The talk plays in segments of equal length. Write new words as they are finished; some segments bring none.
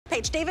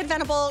page, David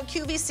Venable,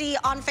 QVC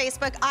on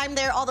Facebook. I'm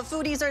there. All the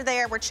foodies are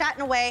there. We're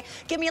chatting away.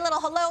 Give me a little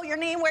hello, your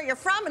name, where you're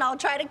from, and I'll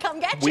try to come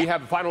get you. We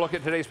have a final look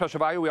at today's special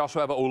value. We also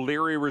have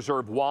O'Leary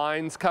Reserve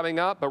wines coming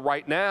up. But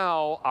right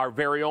now, our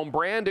very own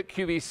brand at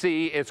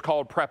QVC is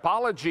called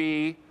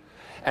Prepology.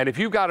 And if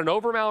you've got an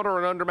overmount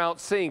or an undermount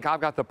sink,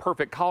 I've got the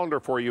perfect colander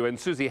for you. And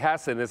Susie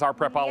Hassan is our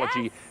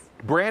Prepology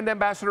brand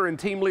ambassador and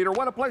team leader.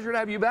 What a pleasure to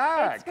have you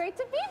back. It's great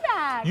to be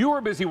back. You are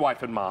a busy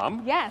wife and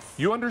mom. Yes.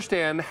 You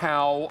understand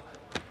how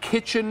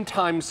kitchen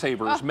time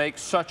savers make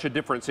such a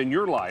difference in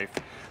your life.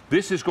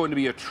 This is going to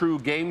be a true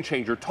game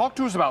changer. Talk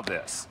to us about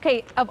this.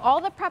 Okay, of all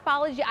the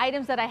Prepology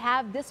items that I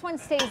have, this one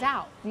stays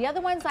out. The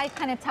other ones I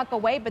kind of tuck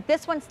away, but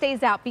this one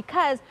stays out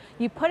because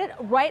you put it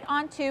right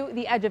onto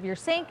the edge of your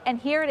sink, and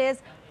here it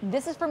is.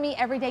 This is for me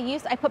everyday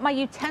use. I put my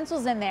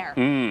utensils in there.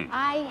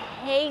 I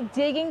hate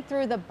digging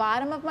through the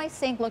bottom of my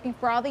sink looking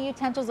for all the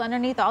utensils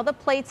underneath, all the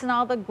plates and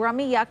all the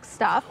grummy yuck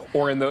stuff.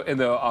 Or in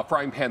the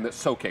frying pan that's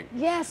soaking.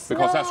 Yes.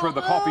 Because that's where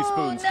the coffee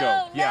spoons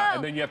go. Yeah, no.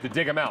 and then you have to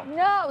dig them out.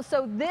 No,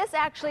 so this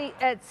actually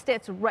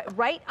sits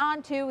right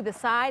onto the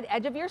side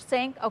edge of your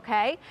sink,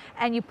 okay?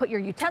 And you put your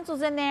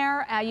utensils in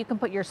there. You can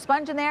put your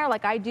sponge in there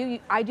like I do.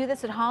 I do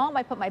this at home.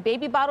 I put my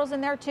baby bottles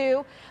in there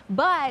too.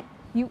 But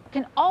you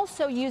can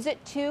also use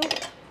it to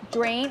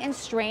drain and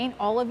strain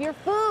all of your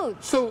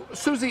foods. So,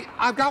 Susie,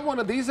 I've got one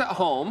of these at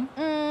home.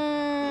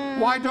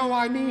 Why do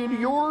I need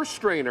your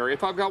strainer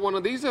if I've got one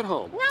of these at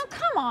home? Now,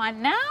 come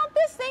on now.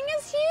 This thing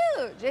is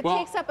huge. It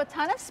takes up a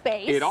ton of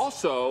space. It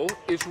also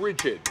is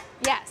rigid.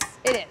 Yes,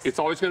 it is. It's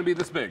always going to be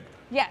this big.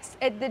 Yes,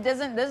 it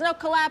doesn't, there's no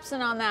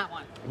collapsing on that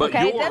one. But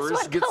okay? yours This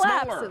one gets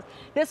collapses. smaller.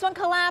 This one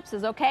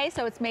collapses, okay?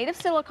 So it's made of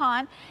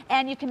silicone,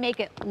 and you can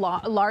make it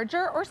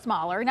larger or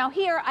smaller. Now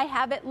here, I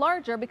have it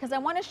larger because I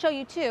want to show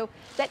you too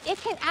that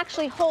it can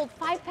actually hold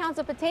 5 pounds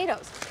of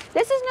potatoes.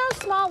 This is no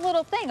small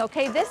little thing,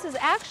 okay? This is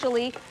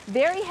actually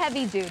very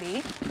heavy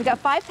duty. We got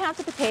 5 pounds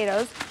of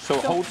potatoes. So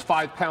it holds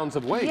 5 pounds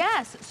of weight.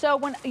 Yes. So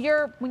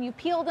when you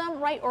peel them,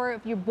 right, or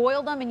if you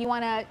boil them and you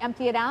want to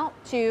empty it out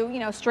to, you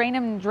know, strain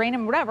them, drain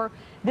them, whatever,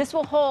 this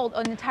will hold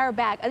an entire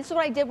bag. This is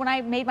what I did when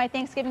I made my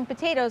Thanksgiving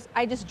potatoes.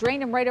 I just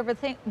drained them right over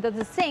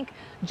the sink,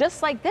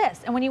 just like this.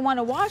 And when you want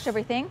to wash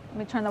everything, let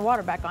me turn the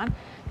water back on.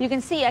 You can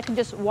see I can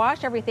just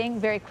wash everything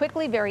very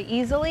quickly, very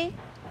easily,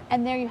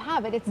 and there you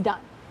have it. It's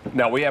done.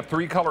 Now we have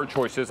 3 color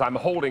choices. I'm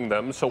holding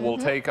them, so we'll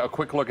take a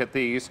quick look at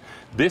these.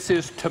 This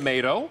is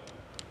tomato.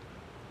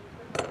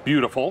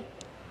 Beautiful.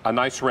 A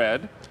nice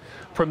red.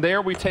 From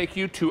there, we take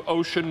you to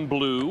ocean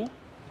blue.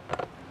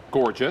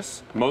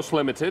 Gorgeous. Most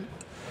limited.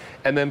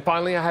 And then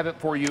finally, I have it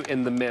for you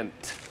in the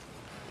mint.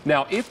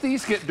 Now, if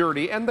these get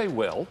dirty, and they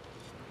will,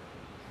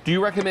 do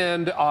you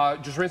recommend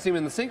just rinsing them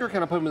in the sink, or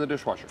can I put them in the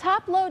dishwasher?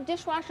 Top load,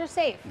 dishwasher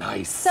safe.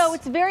 Nice. So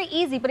it's very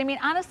easy, but I mean,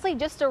 honestly,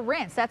 just a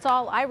rinse. That's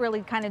all I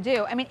really kind of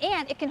do. I mean,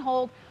 and it can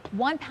hold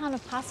 1 pound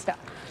of pasta.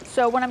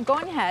 So when I'm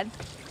going ahead,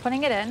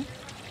 putting it in,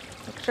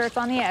 make sure it's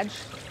on the edge.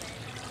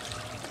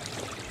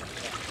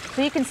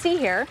 So you can see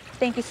here,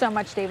 thank you so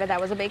much, David. That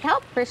was a big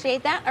help.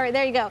 Appreciate that. All right,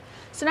 there you go.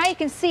 So now you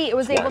can see it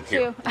was able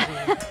to.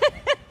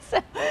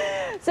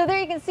 So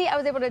there you can see I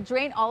was able to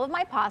drain all of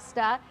my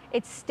pasta.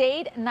 It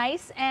stayed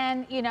nice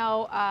and, you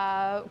know,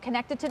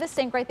 connected to the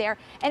sink right there,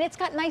 and it's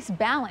got nice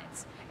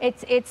balance.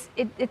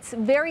 It's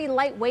very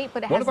lightweight,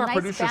 but it has nice balance. One of our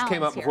producers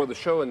came up before the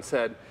show and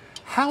said,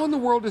 how in the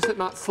world does it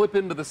not slip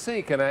into the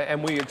sink?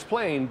 And we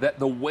explained that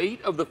the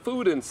weight of the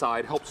food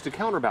inside helps to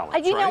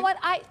counterbalance, You know what?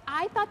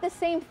 I thought the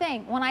same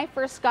thing when I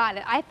first got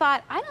it. I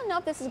thought, I don't know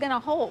if this is going to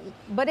hold,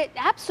 but it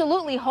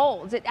absolutely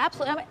holds. It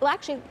absolutely, I mean, well,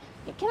 actually,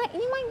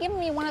 you mind giving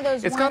me one of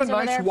those It's ones got a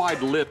nice there?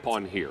 wide lip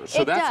on here.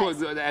 So It that's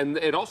does. what, and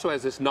it also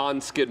has this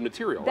non-skid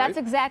material, That's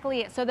right?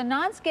 exactly it. So the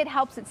non-skid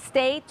helps it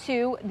stay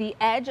to the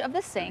edge of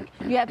the sink.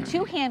 You have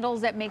 2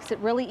 handles that makes it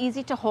really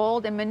easy to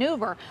hold and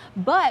maneuver.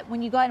 But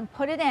when you go ahead and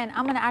put it in,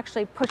 I'm going to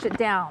actually push it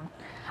down.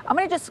 I'm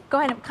going to just go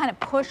ahead and kind of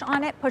push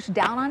on it, push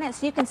down on it,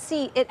 so you can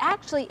see it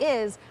actually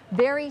is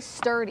very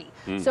sturdy.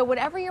 So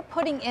whatever you're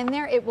putting in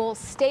there, it will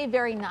stay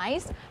very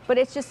nice, but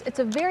it's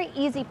a very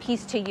easy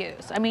piece to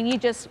use. I mean, you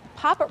just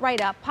pop it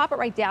right up, pop it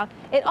right down.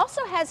 It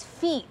also has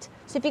feet.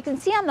 So if you can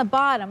see on the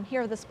bottom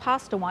here, this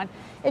pasta one,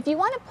 if you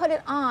want to put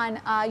it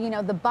on, you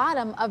know, the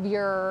bottom of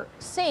your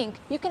sink,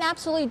 you can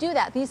absolutely do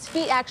that. These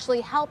feet actually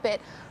help it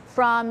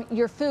from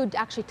your food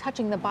actually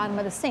touching the bottom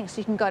of the sink. So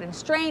you can go ahead and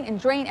strain and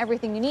drain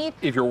everything you need.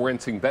 If you're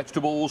rinsing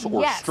vegetables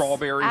or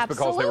strawberries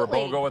because they were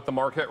BOGO at the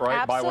market, right?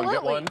 Absolutely. Buy one,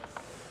 get one.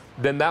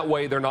 Then that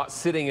way they're not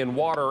sitting in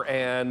water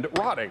and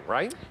rotting,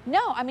 right?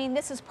 No, I mean,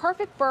 this is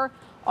perfect for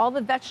all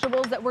the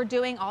vegetables that we're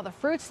doing, all the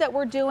fruits that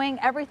we're doing,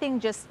 everything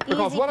just easy,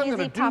 because what I'm easy,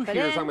 going to do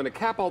here is I'm going to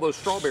cap all those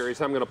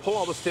strawberries. I'm going to pull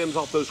all the stems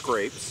off those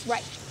grapes.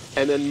 Right.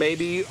 And then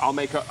maybe I'll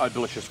make a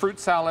delicious fruit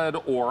salad,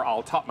 or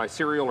I'll top my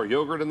cereal or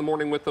yogurt in the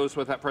morning with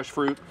that fresh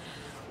fruit.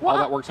 Well, all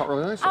that works out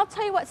really nicely. I'll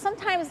tell you what,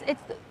 sometimes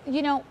it's,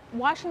 you know,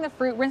 washing the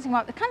fruit, rinsing them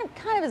out, it kind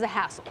of is a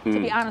hassle, to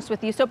be honest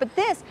with you. So, but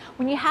this,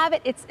 when you have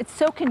it, it's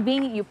so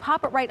convenient. You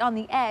pop it right on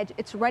the edge.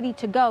 It's ready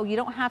to go. You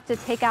don't have to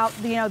take out,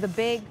 you know, the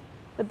big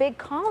the big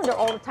colander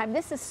all the time.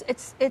 This is,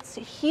 it's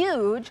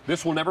huge.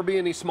 This will never be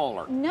any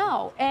smaller.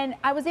 No, and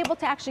I was able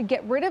to actually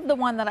get rid of the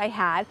one that I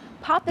had,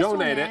 pop this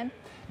Donate one in. it,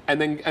 and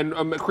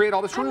then create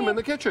all this room in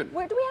the kitchen.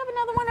 Where do we have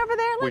another one over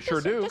there? We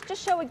sure do. Just to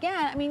show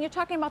again, I mean, you're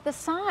talking about the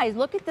size.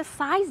 Look at the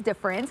size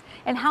difference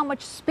and how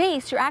much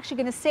space you're actually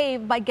going to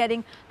save by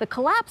getting the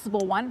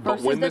collapsible one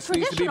versus the traditional one. But when this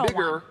needs to be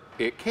bigger,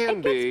 it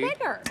can be. It gets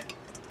bigger.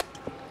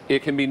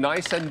 It can be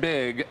nice and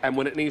big, and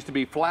when it needs to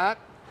be flat,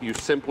 you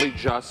simply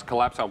just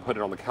collapse out and put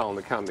it on the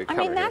counter. I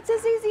mean, that's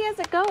as easy as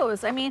it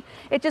goes. I mean,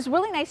 it's just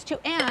really nice too.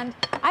 And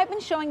I've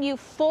been showing you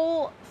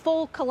full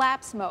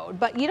collapse mode,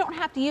 but you don't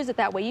have to use it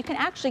that way. You can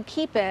actually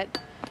keep it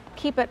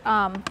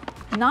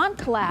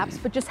non-collapse,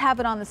 but just have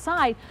it on the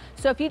side.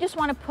 So if you just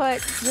want to put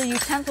your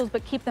utensils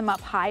but keep them up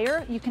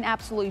higher, you can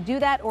absolutely do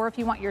that. Or if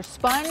you want your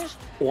sponge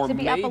to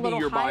be up a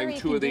little higher, you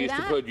can do that. Or maybe you're buying two of these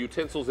to put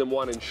utensils in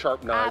one and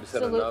sharp knives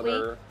in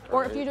another.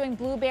 Or if you're doing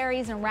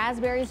blueberries and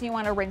raspberries and you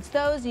want to rinse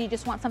those and you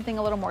just want something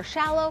a little more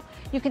shallow,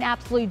 you can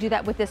absolutely do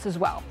that with this as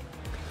well.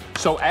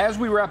 So as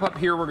we wrap up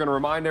here, we're going to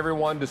remind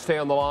everyone to stay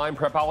on the line.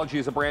 Prepology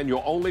is a brand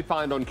you'll only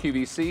find on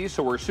QVC,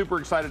 so we're super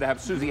excited to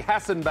have Susie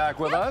Hassan back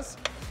with us.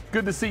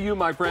 Good to see you,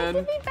 my friend.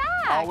 Good to be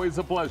back. Always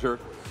a pleasure.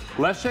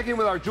 Let's check in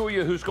with our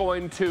Julia, who's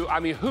going to,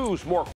 who's more